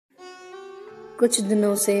कुछ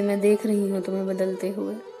दिनों से मैं देख रही हूँ तुम्हें बदलते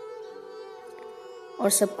हुए, और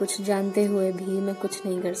सब कुछ जानते हुए भी मैं कुछ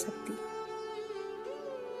नहीं कर सकती।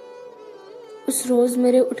 उस रोज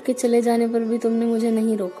मेरे उठ के चले जाने पर भी तुमने मुझे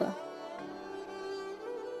नहीं रोका।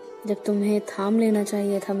 जब तुम्हें थाम लेना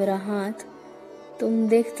चाहिए था मेरा हाथ, तुम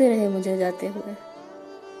देखते रहे मुझे जाते हुए।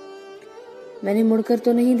 मैंने मुड़कर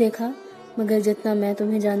तो नहीं देखा, मगर जितना मैं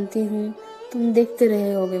तुम्हें जानती हूँ, तुम देखते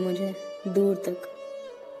रहे होगे मुझे दूर तक,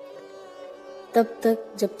 तब तक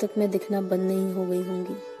जब तक मैं दिखना बंद नहीं हो गई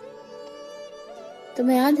होंगी।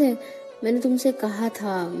 तुम्हें याद है, मैंने तुमसे कहा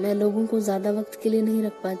था मैं लोगों को ज्यादा वक्त के लिए नहीं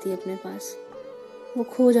रख पाती अपने पास, वो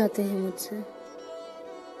खो जाते हैं मुझसे।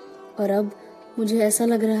 और अब मुझे ऐसा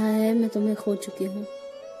लग रहा है मैं तुम्हें खो चुकी हूँ।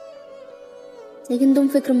 लेकिन तुम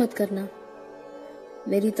फिक्र मत करना,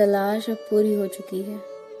 मेरी तलाश अब पूरी हो चुकी है।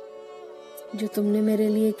 जो तुमने मेरे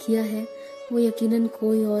लिए किया है वो यकीनन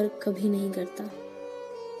कोई और कभी नहीं करता।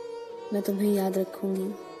 मैं तुम्हें याद रखूंगी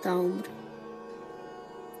ताउम्र।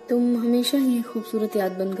 तुम हमेशा ही खूबसूरत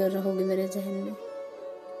याद बनकर रहोगे मेरे जहन में।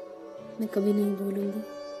 मैं कभी नहीं भूलूंगी।